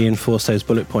just reinforce those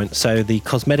bullet points. So the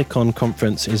Cosmeticon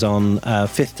conference is on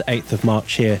 5th to 8th of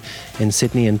March here in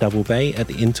Sydney in Double Bay at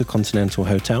the Intercontinental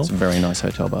Hotel. It's a very nice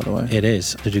hotel, by the way. It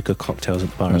is. They do good cocktails at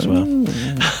the bar as well.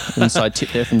 Inside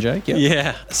tip there from Jake.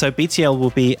 Yeah. So BTL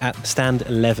will be at stand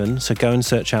 11, so go and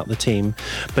search out the team.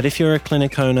 But if you're a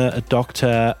clinic owner, a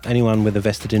doctor, anyone with a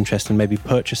vested interest in maybe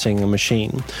purchasing a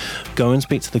machine, go and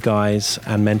speak to the guys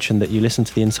and mention that you listen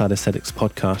to the Inside Aesthetics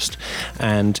podcast.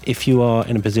 And if you are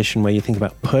in a position where you think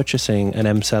about purchasing an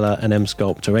M-Seller, an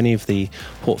M-Sculpt, or any of the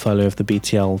portfolio of the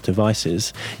BTL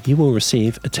devices, you will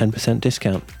receive a 10%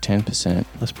 discount. 10%.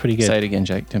 That's pretty good. Say it again,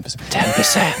 Jake. 10%.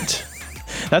 10%.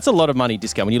 That's a lot of money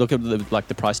discount. When you look at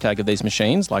the price tag of these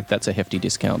machines, that's a hefty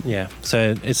discount. Yeah,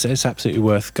 so it's absolutely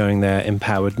worth going there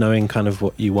empowered, knowing kind of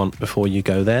what you want before you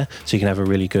go there, so you can have a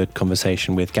really good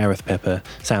conversation with Gareth Pepper,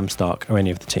 Sam Stark, or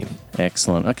any of the team.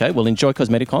 Excellent. Okay, well, enjoy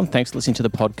Cosmeticon. Thanks for listening to the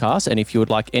podcast. And if you would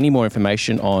like any more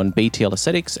information on BTL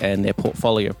Aesthetics and their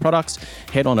portfolio of products,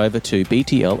 head on over to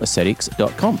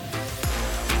btlaesthetics.com.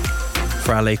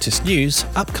 For our latest news,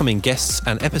 upcoming guests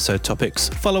and episode topics,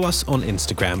 follow us on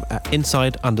Instagram at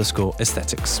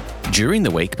inside_aesthetics. During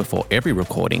the week before every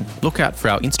recording, look out for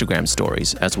our Instagram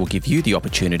stories, as we'll give you the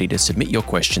opportunity to submit your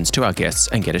questions to our guests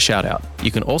and get a shout out. You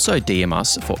can also DM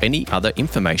us for any other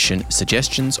information,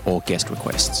 suggestions, or guest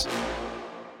requests.